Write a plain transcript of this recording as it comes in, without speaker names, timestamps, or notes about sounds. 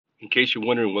In case you're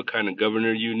wondering what kind of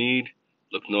governor you need,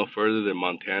 look no further than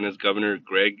Montana's Governor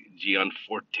Greg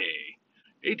Gianforte.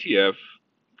 ATF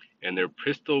and their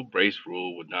pistol brace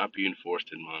rule would not be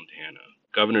enforced in Montana.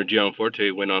 Governor Gianforte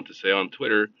went on to say on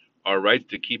Twitter, "Our right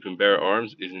to keep and bear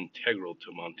arms is integral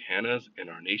to Montana's and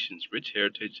our nation's rich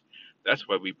heritage. That's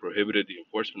why we prohibited the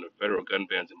enforcement of federal gun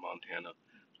bans in Montana,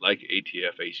 like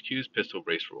ATF HQ's pistol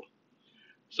brace rule."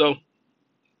 So,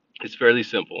 it's fairly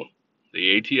simple.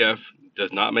 The ATF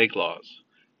does not make laws.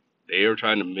 They are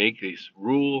trying to make this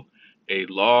rule a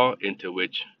law into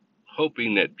which,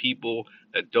 hoping that people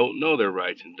that don't know their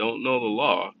rights and don't know the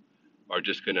law are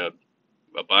just going to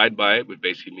abide by it, which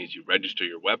basically means you register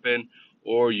your weapon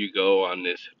or you go on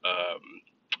this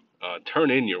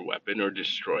turn in your weapon or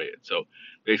destroy it. So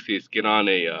basically, it's get on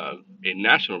a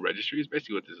national registry is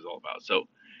basically what this is all about. So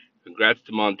congrats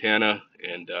to Montana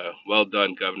and well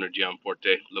done, Governor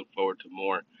Gianforte. Look forward to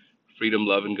more freedom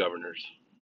loving governors.